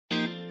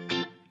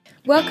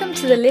Welcome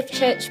to the Lift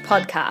Church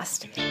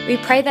podcast. We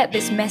pray that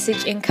this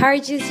message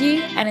encourages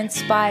you and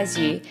inspires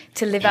you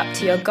to live up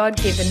to your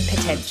God-given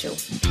potential.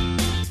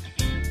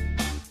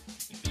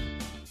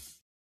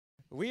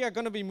 We are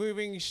going to be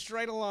moving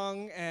straight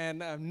along,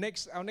 and our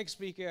next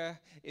speaker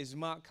is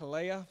Mark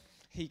Kalea.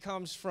 He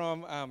comes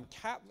from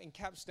CAP, and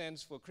CAP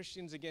stands for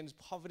Christians Against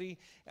Poverty.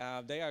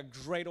 They are a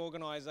great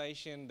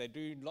organization. They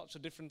do lots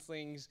of different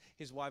things.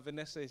 His wife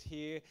Vanessa is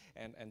here,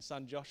 and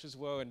son Josh as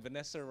well. And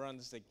Vanessa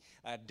runs the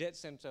debt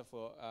center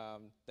for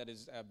that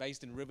is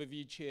based in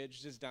Riverview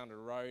Church, just down the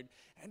road.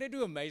 And they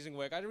do amazing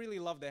work. I really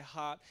love their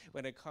heart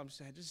when it comes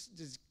to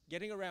just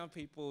getting around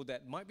people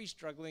that might be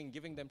struggling,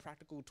 giving them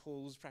practical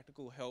tools,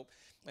 practical help.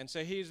 And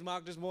so here's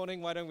Mark this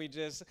morning. Why don't we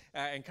just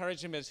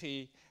encourage him as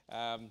he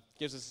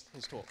gives us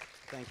his talk.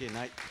 Thank you,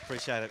 Nate.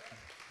 Appreciate it.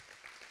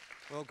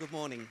 Well, good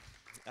morning.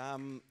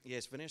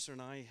 Yes, Vanessa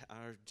and I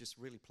are just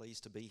really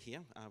pleased to be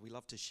here. We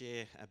love to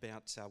share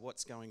about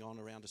what's going on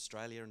around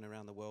Australia and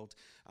around the world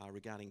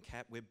regarding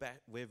CAP.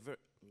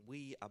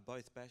 We are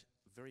both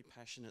very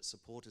passionate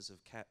supporters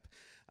of CAP,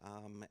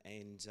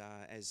 and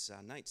as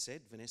Nate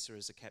said, Vanessa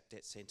is a CAP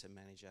Debt Centre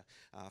manager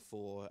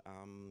for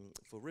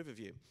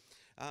Riverview,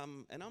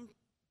 and I'm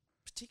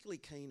particularly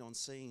keen on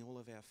seeing all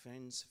of our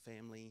friends,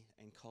 family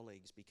and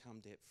colleagues become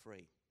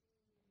debt-free.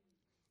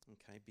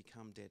 Okay,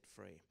 become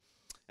debt-free.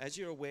 As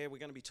you're aware, we're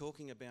going to be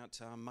talking about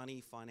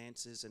money,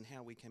 finances and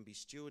how we can be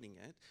stewarding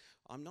it.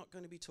 I'm not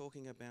going to be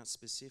talking about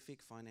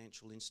specific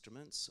financial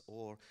instruments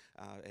or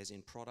as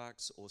in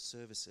products or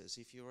services.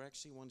 If you're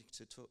actually wanting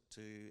to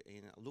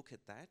look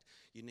at that,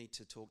 you need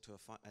to talk to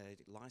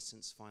a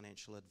licensed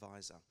financial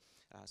advisor.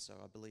 So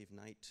I believe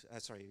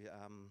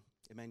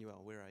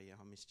Emmanuel, where are you?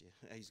 I missed you.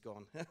 He's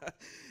gone.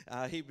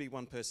 He'd be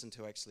one person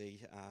to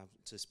actually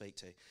to speak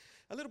to.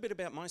 A little bit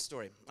about my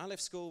story. I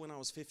left school when I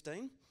was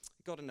 15,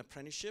 got an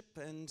apprenticeship,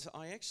 and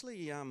I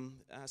actually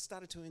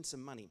started to earn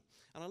some money.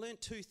 And I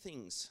learned two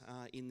things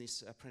in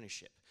this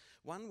apprenticeship.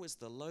 One was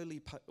the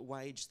lowly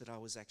wage that I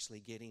was actually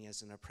getting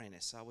as an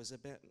apprentice.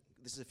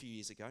 This is a few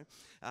years ago,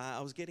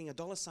 I was getting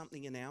 $1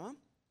 something an hour.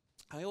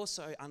 I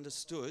also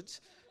understood,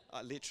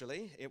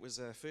 literally, it was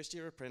a first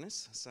year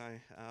apprentice, so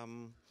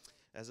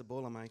as a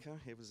boilermaker,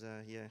 it was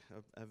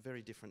a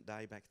very different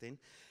day back then.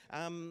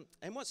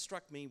 And what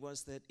struck me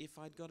was that if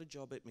I'd got a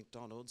job at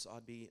McDonald's,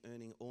 I'd be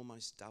earning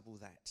almost double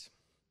that.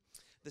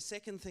 The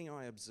second thing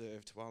I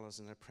observed while I was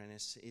an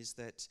apprentice is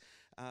that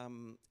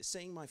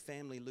seeing my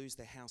family lose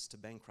their house to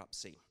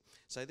bankruptcy.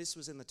 So this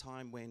was in the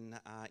time when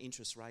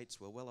interest rates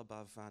were well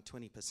above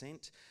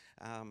 20%,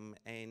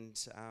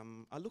 and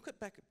I look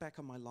back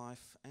on my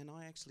life and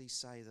I actually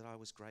say that I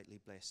was greatly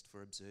blessed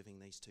for observing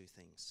these two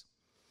things.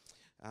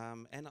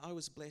 And I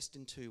was blessed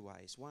in two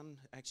ways. One,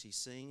 actually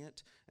seeing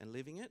it and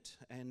living it,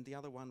 and the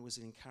other one was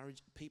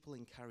people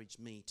encouraged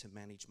me to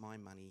manage my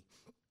money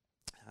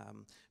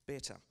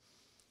better.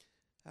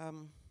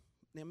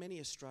 Now, many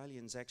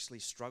Australians actually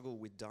struggle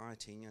with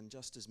dieting, and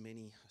just as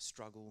many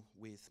struggle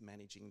with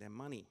managing their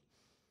money.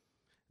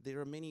 There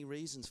are many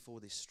reasons for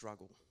this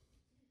struggle.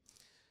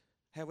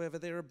 However,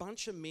 there are a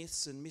bunch of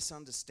myths and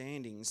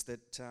misunderstandings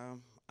that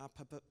are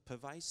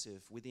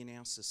pervasive within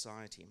our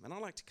society. And I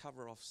like to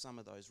cover off some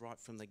of those right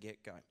from the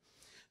get-go.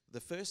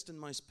 The first and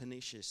most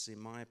pernicious, in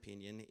my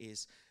opinion,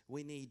 is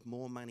we need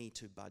more money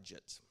to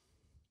budget.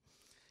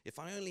 If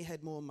I only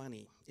had more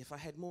money, if I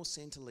had more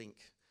Centrelink,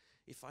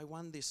 if I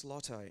won this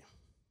lotto,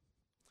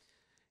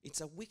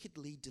 it's a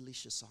wickedly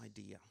delicious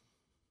idea.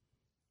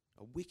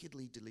 A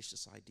wickedly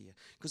delicious idea,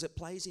 because it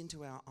plays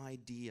into our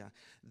idea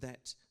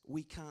that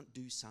we can't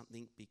do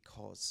something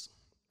because.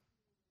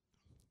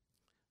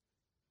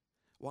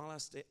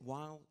 Whilst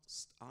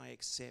I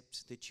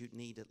accept that you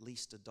need at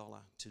least $1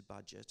 to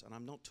budget, and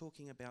I'm not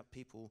talking about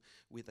people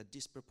with a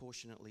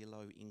disproportionately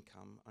low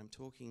income, I'm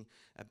talking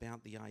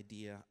about the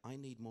idea I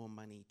need more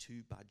money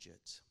to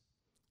budget.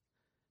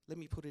 Let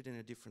me put it in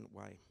a different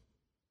way.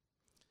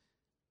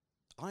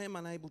 I am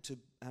unable to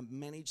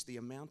manage the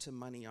amount of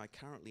money I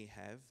currently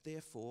have,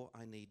 therefore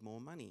I need more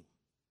money.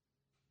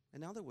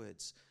 In other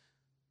words,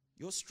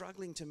 you're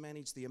struggling to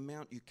manage the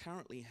amount you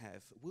currently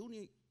have. Will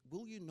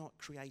you not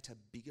create a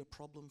bigger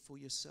problem for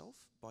yourself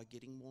by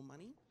getting more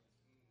money?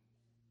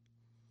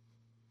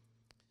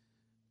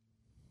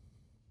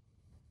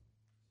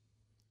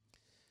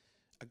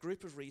 A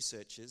group of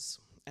researchers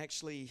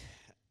actually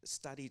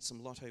studied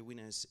some lotto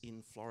winners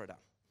in Florida.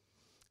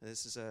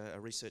 This is a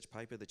research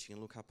paper that you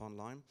can look up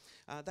online.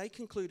 They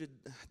concluded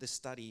the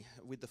study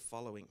with the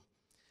following.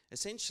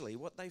 Essentially,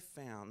 what they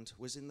found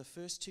was in the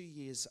first 2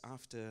 years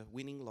after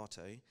winning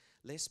lotto,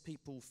 less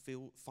people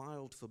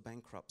filed for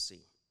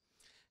bankruptcy.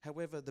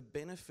 However, the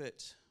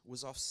benefit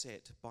was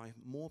offset by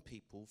more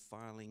people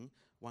filing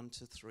 1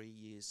 to 3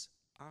 years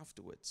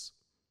afterwards.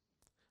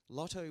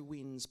 Lotto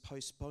wins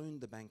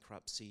postponed the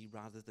bankruptcy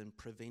rather than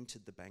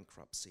prevented the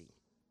bankruptcy.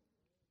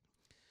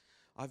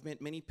 I've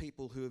met many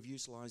people who have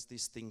utilised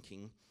this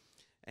thinking,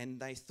 and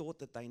they thought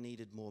that they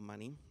needed more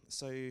money,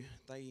 so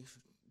they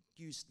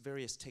used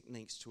various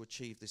techniques to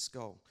achieve this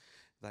goal.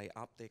 They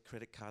upped their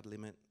credit card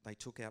limit, they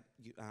took out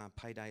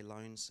payday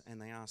loans, and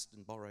they asked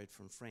and borrowed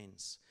from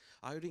friends.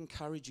 I would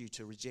encourage you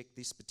to reject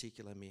this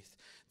particular myth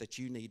that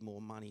you need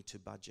more money to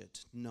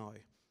budget. No.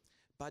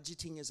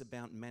 Budgeting is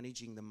about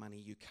managing the money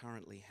you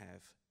currently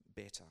have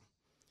better.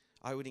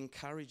 I would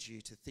encourage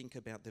you to think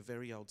about the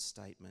very old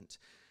statement,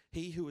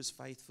 he who is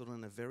faithful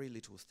in a very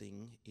little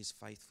thing is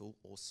faithful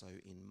also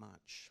in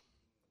much.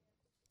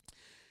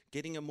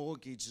 Getting a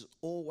mortgage is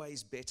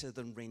always better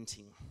than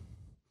renting.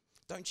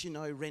 Don't you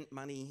know rent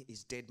money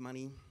is dead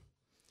money?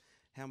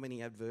 How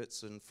many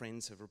adverts and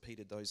friends have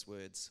repeated those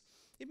words?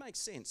 It makes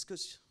sense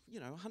because,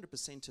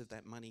 100% of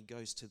that money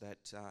goes to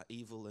that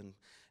evil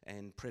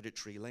and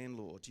predatory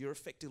landlord. You're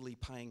effectively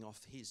paying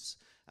off his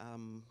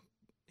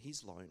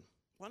loan.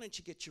 Why don't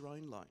you get your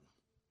own loan?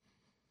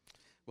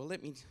 Well,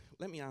 let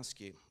me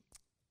ask you,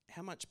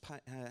 how much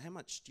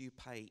do you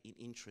pay in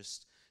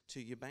interest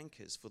to your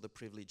bankers for the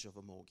privilege of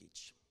a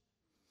mortgage?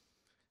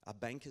 Are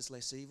bankers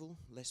less evil,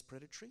 less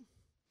predatory?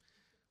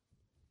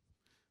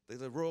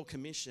 The Royal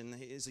Commission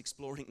is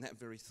exploring that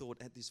very thought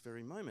at this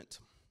very moment.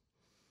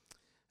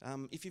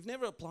 If you've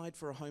never applied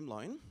for a home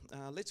loan,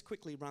 let's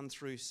quickly run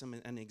through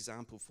an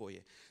example for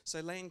you.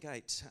 So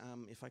Landgate,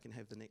 if I can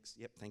have the next,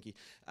 yep, thank you.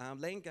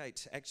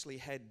 Landgate actually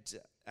had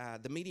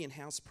the median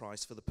house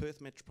price for the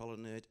Perth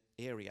metropolitan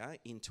area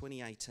in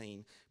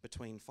 2018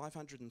 between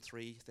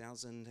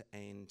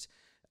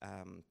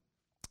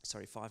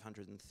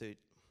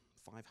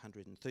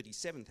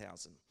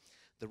 $537,000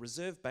 The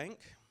Reserve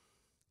Bank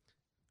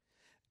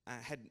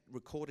had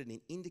recorded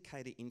an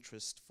indicator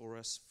interest for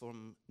us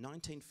from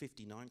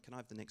 1959. Can I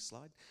have the next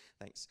slide?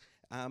 Thanks.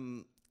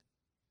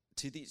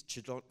 To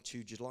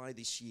July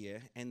this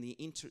year, and the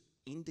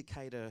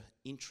indicator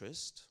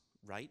interest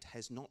rate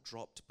has not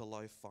dropped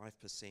below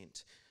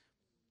 5%.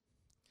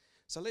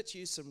 So let's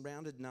use some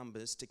rounded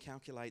numbers to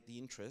calculate the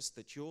interest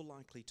that you're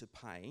likely to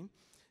pay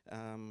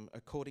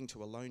according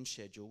to a loan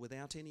schedule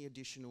without any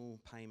additional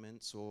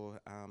payments or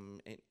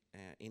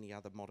any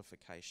other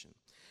modification.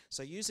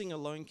 So using a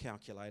loan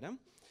calculator,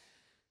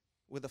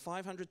 with a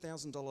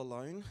 $500,000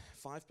 loan,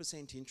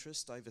 5%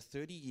 interest over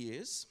 30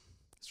 years,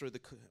 through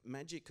the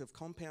magic of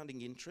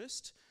compounding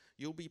interest,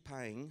 you'll be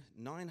paying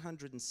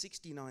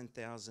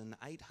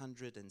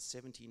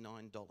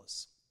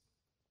 $969,879.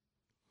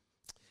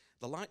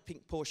 The light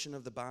pink portion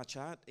of the bar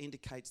chart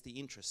indicates the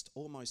interest,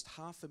 almost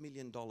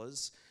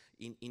 $500,000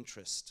 in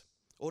interest.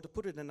 Or to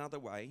put it another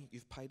way,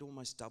 you've paid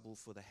almost double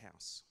for the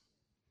house.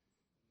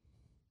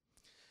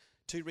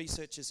 Two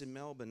researchers in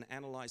Melbourne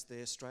analysed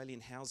the Australian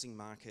housing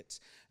market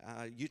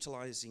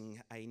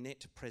utilising a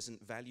net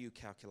present value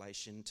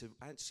calculation to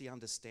actually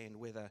understand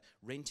whether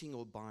renting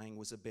or buying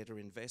was a better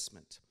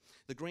investment.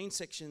 The green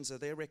sections are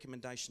their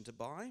recommendation to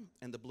buy,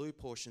 and the blue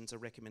portions are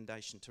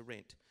recommendation to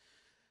rent.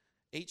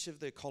 Each of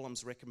the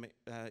columns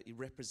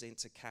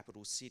represents a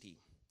capital city.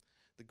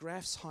 The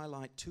graphs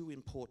highlight two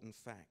important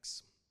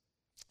facts.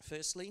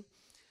 Firstly,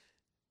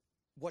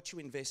 what you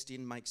invest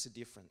in makes a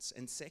difference.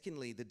 And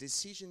secondly, the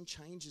decision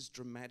changes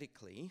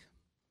dramatically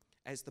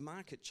as the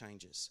market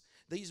changes.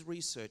 These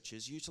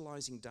researchers,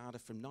 utilising data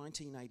from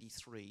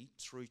 1983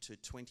 through to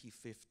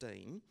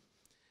 2015,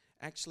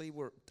 actually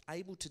were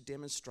able to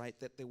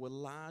demonstrate that there were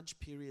large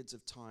periods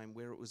of time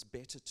where it was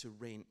better to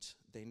rent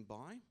than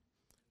buy,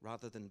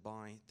 rather than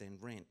buy than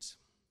rent.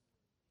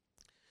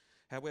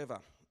 However,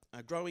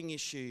 a growing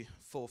issue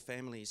for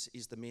families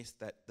is the myth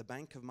that the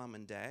Bank of Mum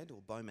and Dad,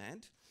 or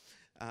BOMAD,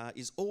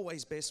 is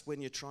always best when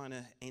you're trying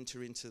to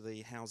enter into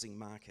the housing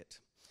market.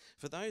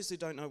 For those who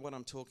don't know what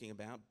I'm talking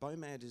about,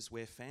 BOMAD is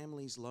where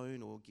families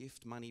loan or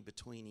gift money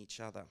between each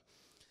other.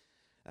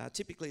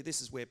 Typically,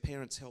 this is where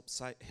parents help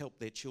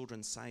their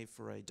children save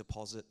for a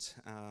deposit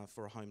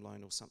for a home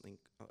loan or something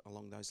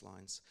along those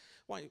lines.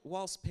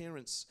 Whilst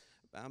parents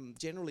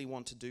generally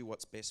want to do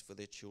what's best for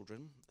their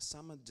children,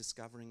 some are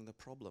discovering the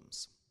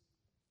problems.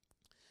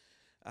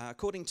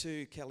 According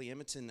to Kelly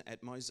Emerton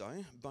at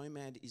Mozo,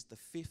 BOMAD is the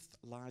 5th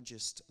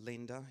largest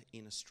lender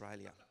in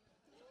Australia.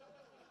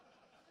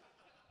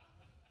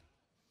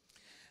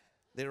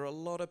 There are a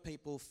lot of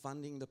people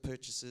funding the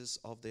purchases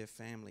of their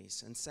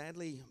families, and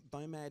sadly,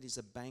 BOMAD is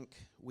a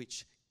bank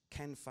which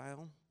can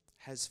fail,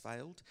 has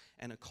failed,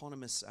 and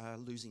economists are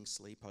losing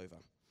sleep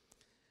over.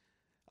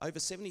 Over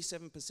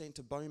 77%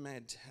 of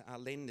BOMAD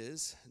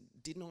lenders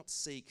did not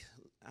seek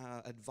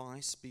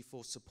advice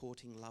before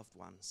supporting loved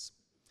ones.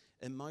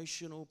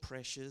 Emotional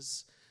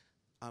pressures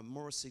are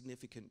more a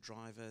significant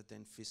driver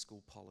than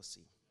fiscal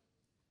policy.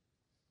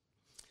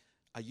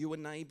 Are you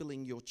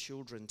enabling your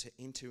children to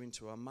enter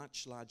into a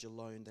much larger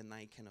loan than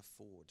they can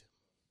afford?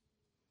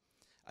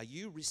 Are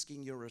you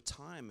risking your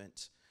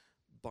retirement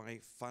by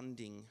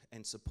funding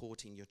and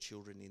supporting your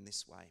children in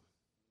this way?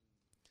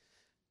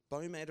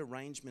 BOMAD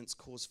arrangements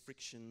cause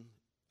friction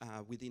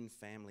within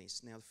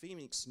families. Now, the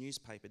Phoenix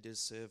newspaper did a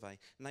survey,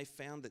 and they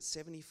found that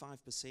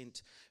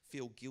 75%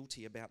 feel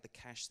guilty about the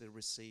cash they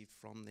receive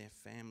from their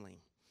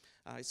family.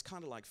 It's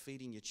kind of like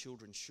feeding your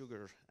children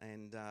sugar,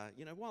 and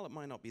while it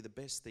might not be the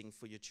best thing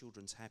for your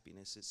children's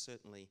happiness, it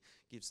certainly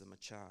gives them a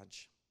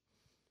charge.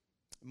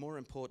 More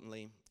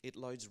importantly, it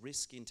loads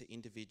risk into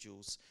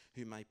individuals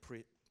who may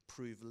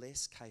prove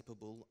less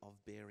capable of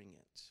bearing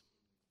it.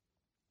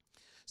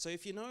 So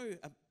if you know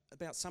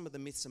about some of the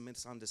myths and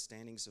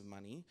misunderstandings of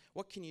money,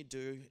 what can you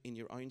do in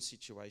your own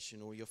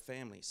situation or your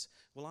families?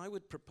 Well, I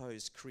would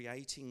propose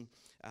creating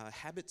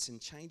habits and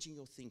changing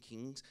your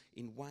thinking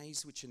in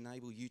ways which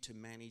enable you to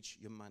manage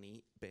your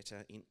money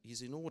better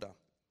is in order.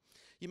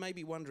 You may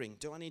be wondering,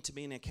 do I need to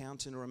be an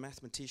accountant or a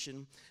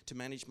mathematician to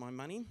manage my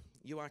money?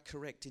 You are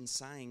correct in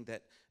saying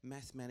that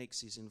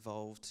mathematics is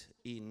involved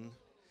in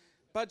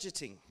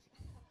budgeting.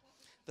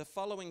 The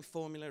following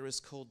formula is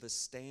called the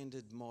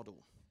Standard Model.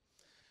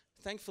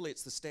 Thankfully,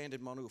 it's the standard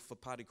model for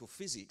particle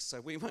physics, so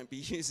we won't be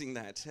using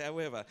that.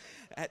 However,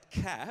 at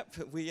CAP,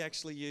 we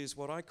actually use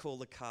what I call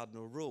the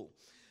cardinal rule.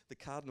 The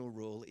cardinal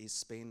rule is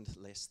spend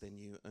less than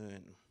you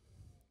earn.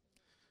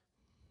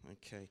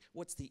 Okay,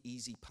 what's the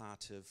easy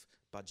part of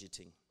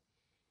budgeting?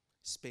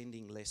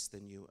 Spending less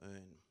than you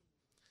earn.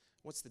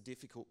 What's the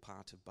difficult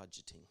part of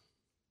budgeting?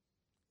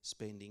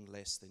 Spending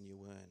less than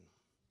you earn.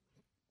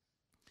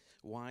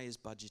 Why is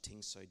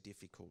budgeting so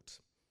difficult?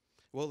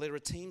 Well, there are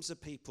teams of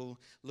people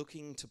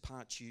looking to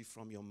part you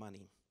from your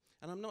money.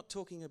 And I'm not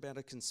talking about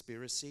a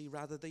conspiracy.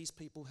 Rather, these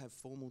people have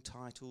formal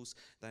titles,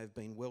 they have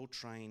been well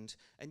trained,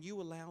 and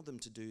you allow them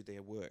to do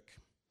their work.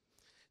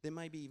 There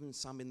may be even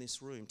some in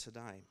this room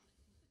today.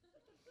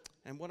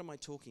 And what am I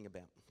talking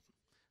about?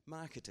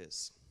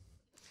 Marketers.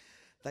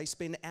 They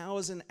spend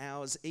hours and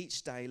hours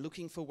each day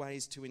looking for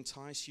ways to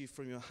entice you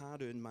from your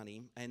hard-earned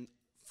money and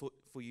for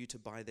you to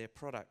buy their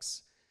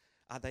products.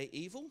 Are they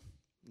evil?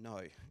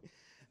 No.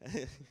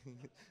 I've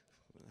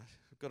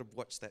got to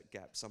watch that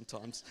gap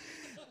sometimes.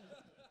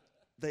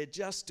 They're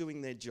just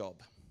doing their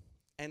job.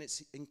 And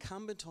it's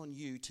incumbent on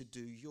you to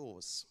do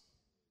yours.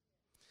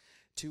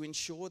 To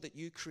ensure that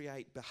you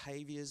create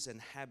behaviours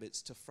and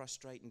habits to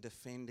frustrate and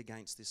defend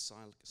against this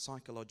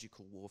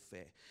psychological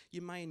warfare.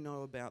 You may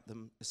know about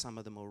them, some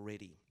of them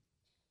already.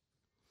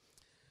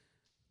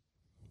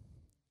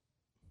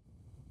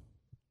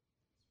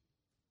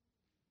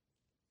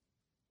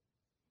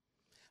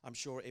 I'm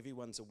sure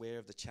everyone's aware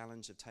of the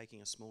challenge of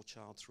taking a small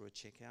child through a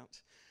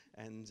checkout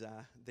and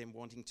them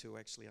wanting to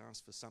actually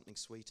ask for something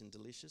sweet and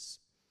delicious.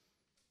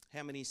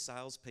 How many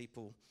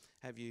salespeople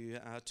have you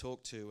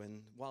talked to,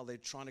 and while they're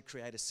trying to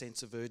create a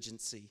sense of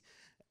urgency,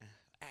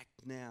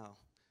 act now,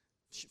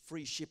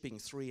 free shipping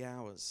 3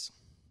 hours,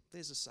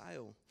 there's a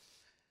sale.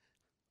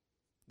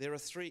 There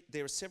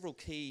are several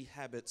key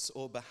habits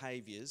or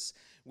behaviours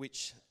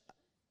which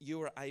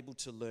you are able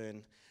to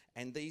learn,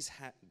 and these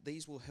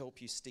will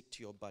help you stick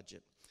to your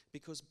budget.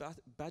 Because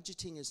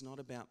budgeting is not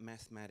about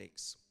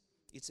mathematics,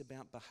 it's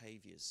about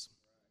behaviours.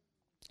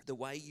 The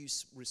way you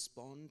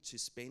respond to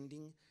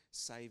spending,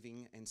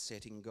 saving and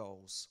setting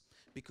goals.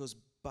 Because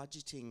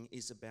budgeting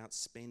is about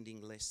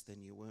spending less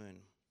than you earn.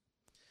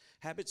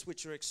 Habits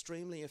which are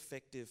extremely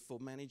effective for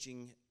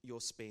managing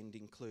your spend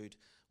include,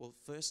 well,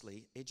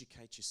 firstly,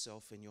 educate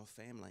yourself and your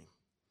family.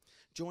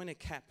 Join a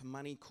CAP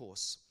money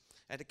course.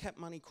 At a CAP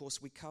money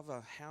course, we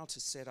cover how to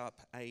set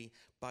up a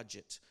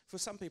budget. For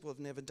some people who have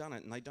never done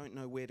it and they don't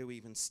know where to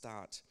even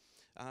start.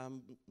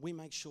 We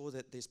make sure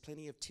that there's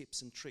plenty of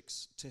tips and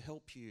tricks to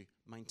help you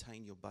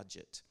maintain your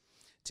budget,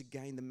 to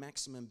gain the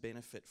maximum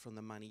benefit from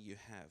the money you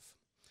have.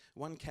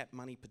 One CAP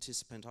money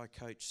participant I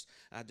coached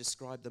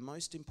described the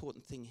most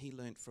important thing he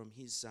learnt from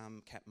his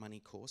CAP money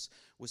course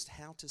was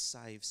how to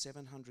save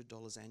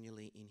 $700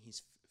 annually in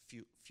his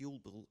fuel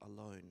bill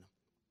alone.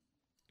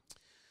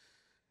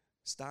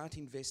 Start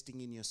investing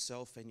in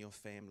yourself and your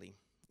family.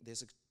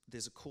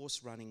 There's a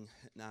course running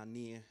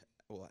near,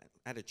 or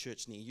at a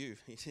church near you.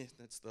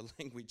 That's the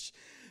language.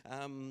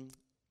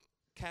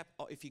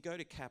 If you go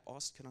to CAP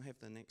Ost, can I have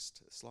the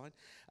next slide?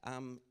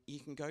 You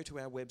can go to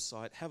our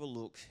website, have a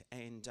look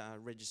and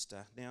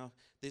register. Now,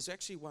 there's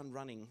actually one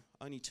running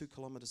only 2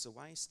 kilometres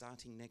away,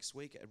 starting next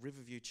week at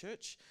Riverview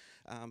Church.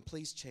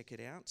 Please check it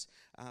out.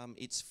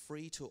 It's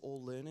free to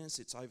all learners.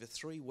 It's over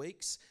 3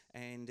 weeks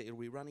and it'll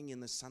be running in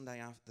the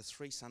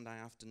 3 Sunday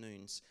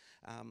afternoons.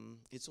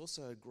 It's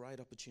also a great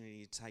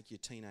opportunity to take your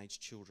teenage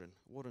children.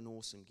 What an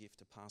awesome gift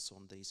to pass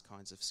on these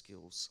kinds of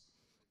skills.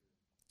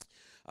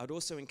 I'd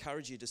also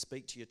encourage you to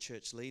speak to your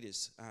church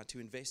leaders to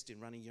invest in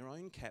running your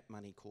own CAP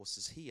money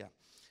courses here,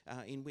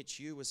 in which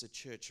you as a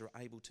church are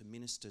able to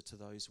minister to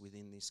those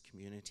within this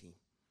community.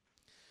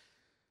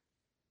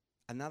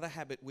 Another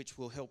habit which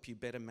will help you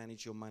better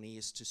manage your money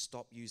is to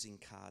stop using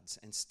cards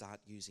and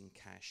start using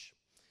cash.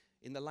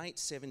 In the late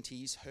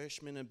 70s,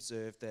 Hirschman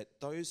observed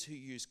that those who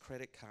use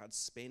credit cards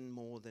spend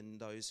more than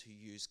those who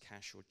use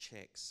cash or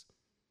checks.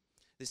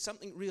 There's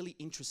something really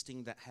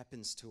interesting that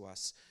happens to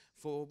us.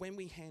 For when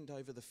we hand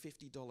over the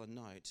 $50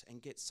 note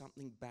and get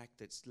something back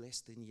that's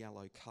less than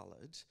yellow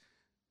coloured,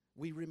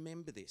 we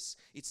remember this.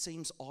 It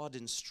seems odd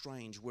and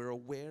strange. We're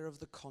aware of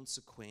the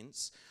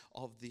consequence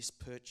of this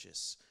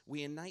purchase.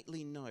 We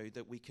innately know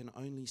that we can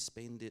only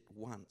spend it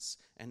once.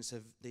 And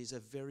so there's a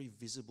very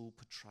visible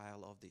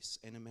portrayal of this.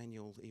 And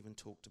Emmanuel even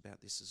talked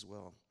about this as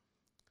well.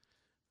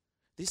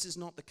 This is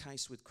not the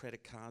case with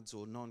credit cards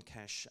or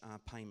non-cash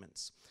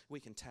payments. We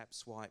can tap,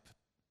 swipe,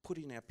 put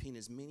in our PIN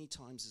as many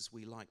times as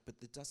we like, but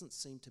there doesn't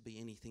seem to be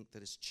anything that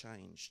has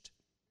changed.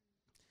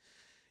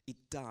 It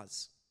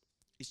does.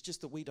 It's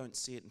just that we don't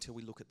see it until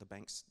we look at the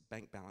bank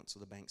balance or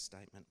the bank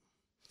statement.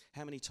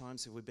 How many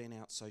times have we been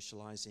out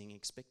socialising,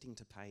 expecting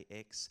to pay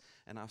X,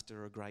 and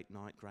after a great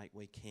night, great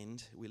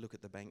weekend, we look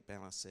at the bank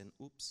balance and,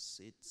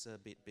 oops, it's a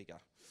bit bigger.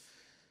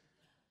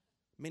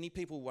 Many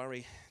people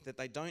worry that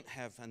they don't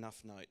have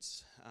enough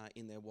notes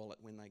in their wallet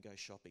when they go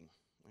shopping.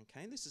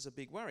 Okay, this is a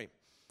big worry.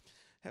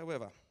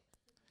 However,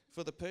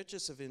 for the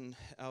purchase of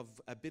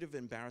a bit of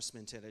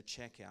embarrassment at a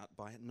checkout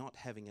by not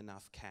having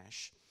enough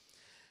cash,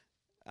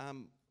 I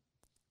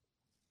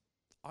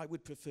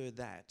would prefer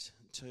that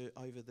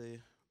over the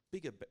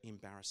bigger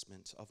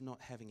embarrassment of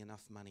not having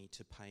enough money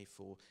to pay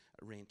for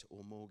rent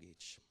or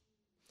mortgage.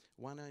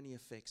 One only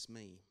affects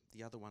me,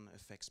 the other one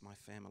affects my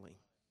family.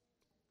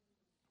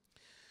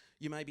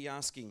 You may be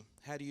asking,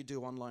 how do you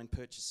do online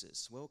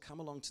purchases? Well, come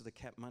along to the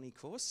Cap Money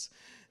course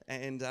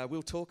and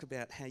we'll talk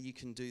about how you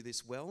can do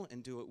this well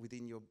and do it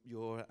within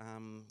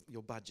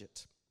your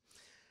budget.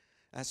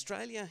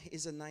 Australia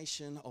is a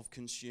nation of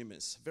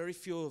consumers. Very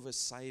few of us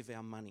save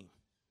our money.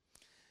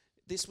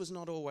 This was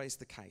not always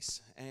the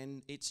case,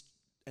 and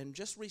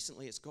just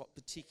recently it's got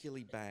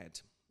particularly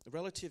bad.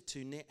 Relative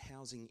to net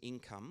housing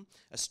income,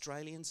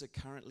 Australians are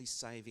currently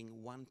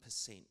saving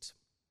 1%.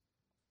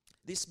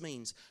 This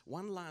means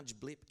one large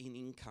blip in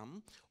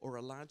income or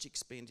a large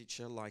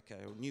expenditure like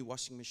a new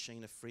washing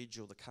machine, a fridge,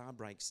 or the car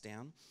breaks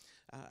down,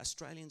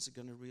 Australians are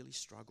going to really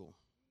struggle.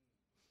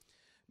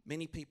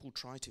 Many people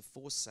try to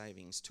force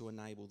savings to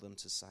enable them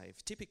to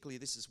save. Typically,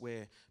 this is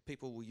where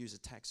people will use a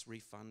tax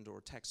refund or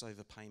a tax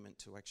overpayment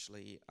to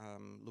actually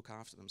look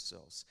after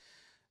themselves.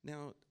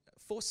 Now,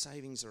 forced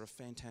savings are a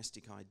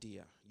fantastic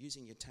idea.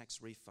 Using your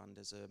tax refund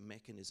as a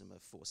mechanism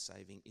of forced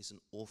saving is an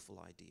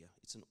awful idea.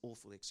 It's an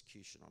awful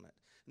execution on it.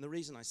 And the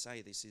reason I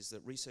say this is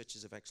that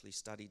researchers have actually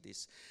studied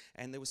this,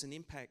 and there was an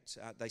impact,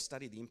 they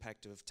studied the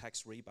impact of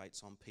tax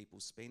rebates on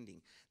people's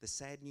spending. The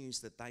sad news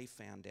that they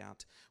found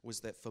out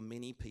was that for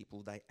many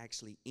people, they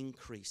actually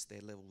increased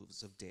their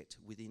levels of debt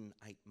within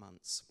 8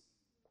 months.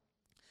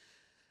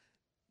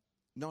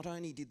 Not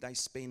only did they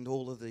spend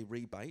all of the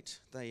rebate,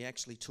 they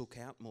actually took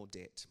out more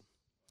debt.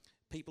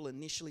 People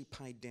initially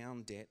paid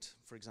down debt,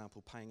 for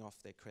example, paying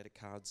off their credit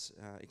cards,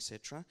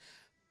 etc.,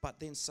 but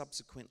then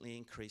subsequently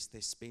increased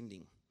their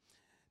spending.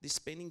 This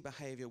spending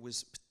behaviour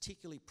was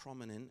particularly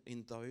prominent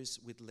in those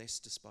with less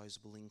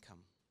disposable income.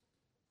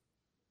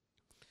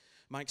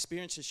 My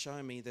experience has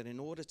shown me that in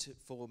order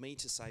for me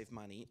to save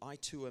money, I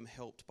too am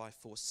helped by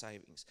forced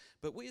savings.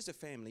 But we as a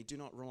family do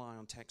not rely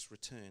on tax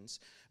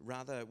returns.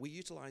 Rather, we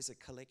utilise a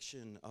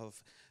collection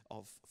of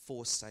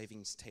forced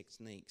savings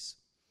techniques.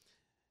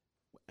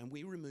 And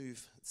we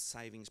remove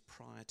savings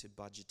prior to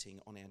budgeting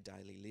on our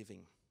daily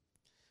living.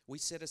 We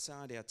set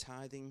aside our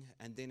tithing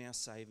and then our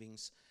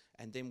savings,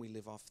 and then we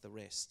live off the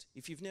rest.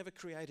 If you've never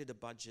created a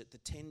budget, the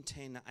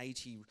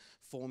 10-10-80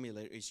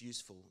 formula is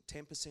useful.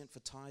 10% for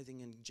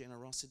tithing and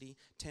generosity,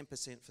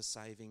 10% for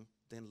saving,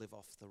 then live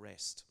off the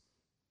rest.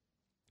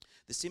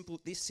 This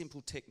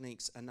simple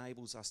techniques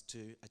enables us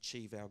to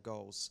achieve our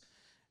goals,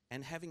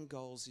 and having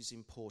goals is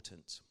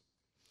important.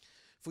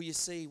 For you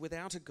see,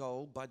 without a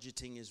goal,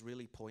 budgeting is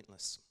really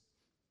pointless.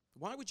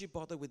 Why would you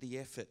bother with the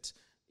effort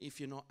if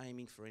you're not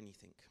aiming for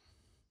anything?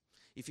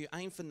 If you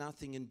aim for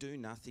nothing and do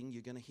nothing,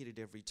 you're going to hit it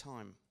every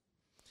time.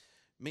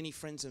 Many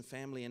friends and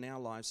family in our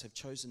lives have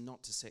chosen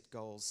not to set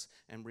goals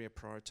and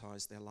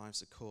reprioritise their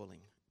lives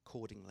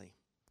accordingly.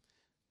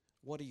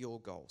 What are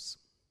your goals?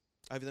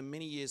 Over the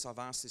many years I've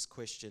asked this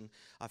question,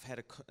 I've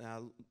had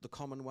the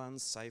common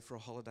ones: save for a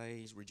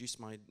holiday, reduce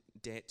my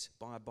debt,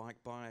 buy a bike,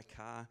 buy a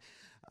car.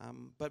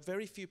 But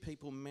very few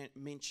people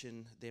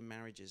mention their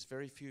marriages.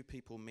 Very few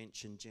people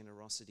mention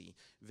generosity.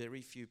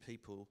 Very few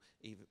people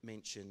even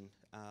mention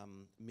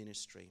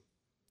ministry.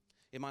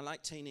 In my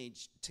late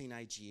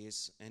teenage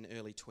years and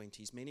early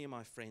 20s, many of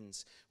my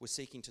friends were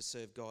seeking to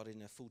serve God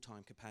in a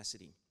full-time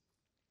capacity.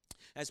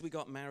 As we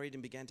got married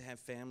and began to have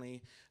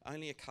family,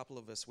 only a couple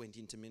of us went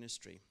into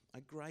ministry.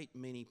 A great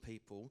many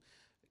people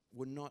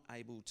were not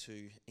able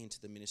to enter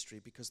the ministry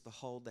because the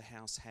hold the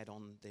house had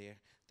on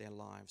their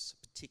lives,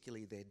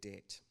 particularly their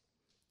debt.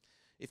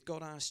 If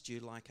God asked you,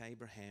 like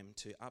Abraham,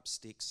 to up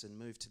sticks and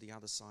move to the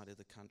other side of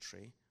the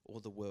country or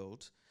the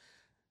world,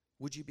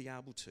 would you be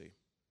able to?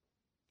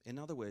 In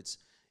other words,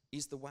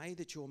 is the way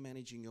that you're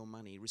managing your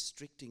money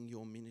restricting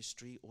your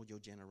ministry or your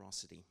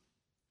generosity?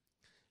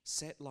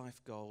 Set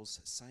life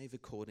goals, save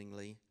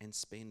accordingly, and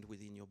spend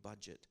within your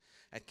budget.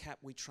 At CAP,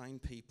 we train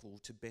people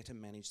to better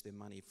manage their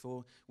money,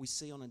 for we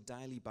see on a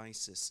daily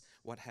basis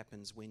what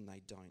happens when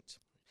they don't.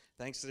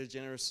 Thanks to the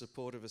generous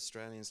support of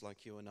Australians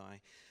like you and I,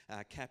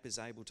 CAP is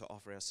able to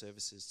offer our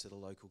services to the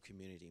local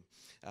community.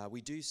 We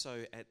do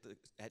so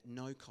at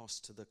no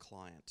cost to the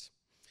client.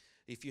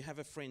 If you have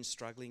a friend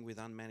struggling with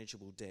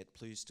unmanageable debt,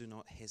 please do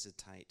not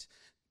hesitate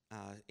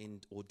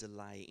or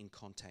delay in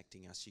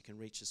contacting us. You can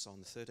reach us on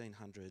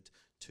 1300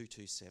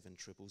 227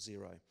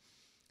 000.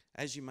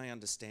 As you may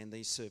understand,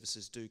 these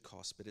services do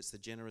cost, but it's the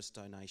generous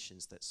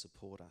donations that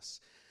support us.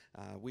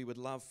 We would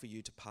love for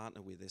you to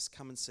partner with us.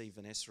 Come and see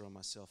Vanessa or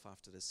myself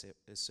after the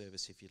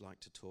service if you'd like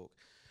to talk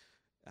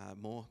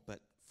more,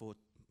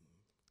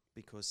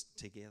 because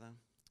together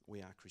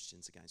we are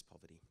Christians Against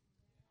Poverty.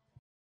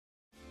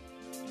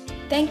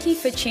 Thank you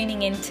for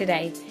tuning in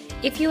today.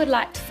 If you would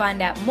like to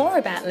find out more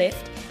about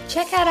Lift,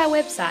 check out our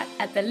website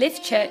at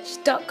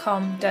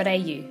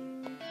theliftchurch.com.au.